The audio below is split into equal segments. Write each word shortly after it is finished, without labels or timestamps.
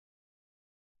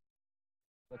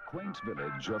The quaint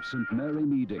village of St. Mary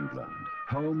Mead, England,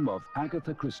 home of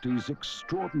Agatha Christie's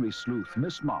extraordinary sleuth,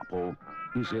 Miss Marple,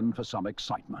 is in for some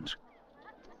excitement.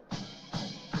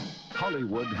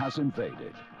 Hollywood has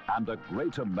invaded, and a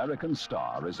great American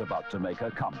star is about to make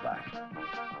her comeback.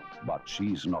 But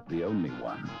she's not the only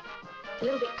one. A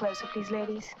little bit closer, please,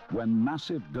 ladies. When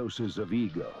massive doses of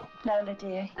ego... Lola,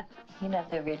 dear. You know,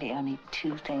 there are really only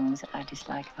two things I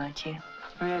dislike about you.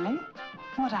 Really?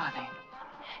 What are they?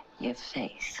 Your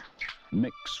face.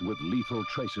 Mix with lethal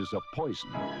traces of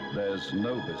poison, there's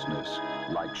no business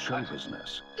like show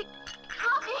business. It's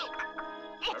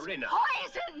Marina.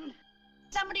 poison!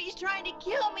 Somebody's trying to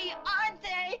kill me, aren't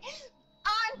they?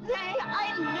 Aren't they?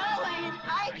 I know it.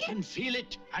 I can feel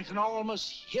it. I can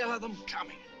almost hear them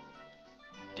coming.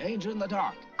 Danger in the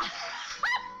dark.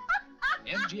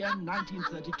 MGM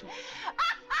 1932.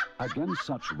 Against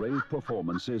such rave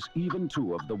performances, even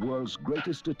two of the world's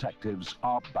greatest detectives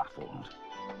are baffled.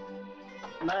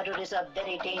 Murder is a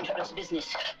very dangerous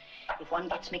business. If one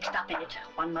gets mixed up in it,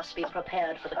 one must be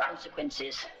prepared for the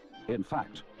consequences. In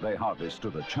fact, they hardly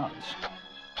stood a chance.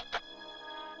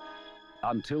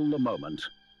 Until the moment,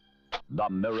 the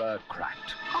mirror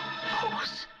cracked. Of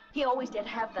course. He always did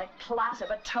have the class of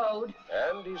a toad.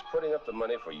 And he's putting up the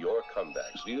money for your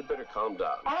comeback, so you'd better calm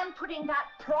down. And putting that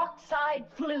peroxide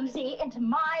floozy into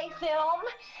my film.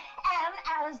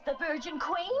 And as the Virgin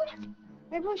Queen.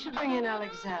 Maybe we should bring in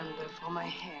Alexander for my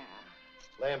hair.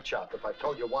 Lamb chop, if I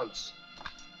told you once,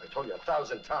 I told you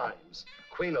 1,000 times.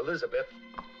 Queen Elizabeth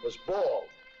was bald.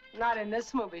 Not in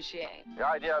this movie, she ain't. The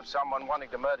idea of someone wanting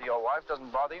to murder your wife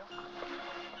doesn't bother you?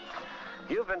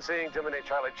 You've been seeing too many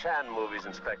Charlie Chan movies,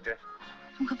 Inspector.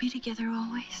 We'll be together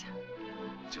always.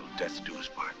 Till death do us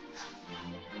part.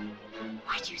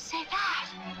 Why'd you say that?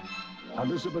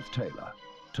 Elizabeth Taylor,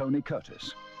 Tony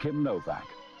Curtis, Kim Novak,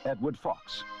 Edward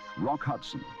Fox, Rock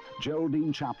Hudson,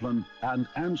 Geraldine Chaplin, and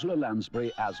Angela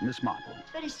Lansbury as Miss Marple.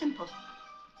 Very simple.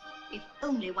 If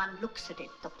only one looks at it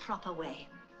the proper way.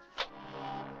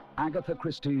 Agatha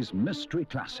Christie's mystery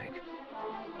classic,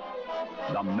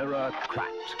 The Mirror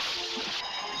Cracked.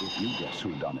 If you guess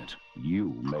who done it,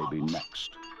 you may be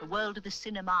next. The world of the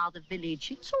cinema, the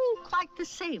village, it's all quite the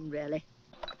same, really.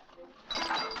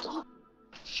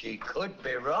 She could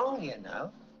be wrong, you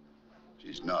know.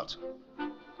 She's not.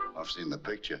 I've seen the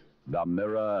picture. The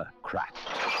Mirror Cracked.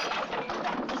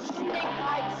 Snake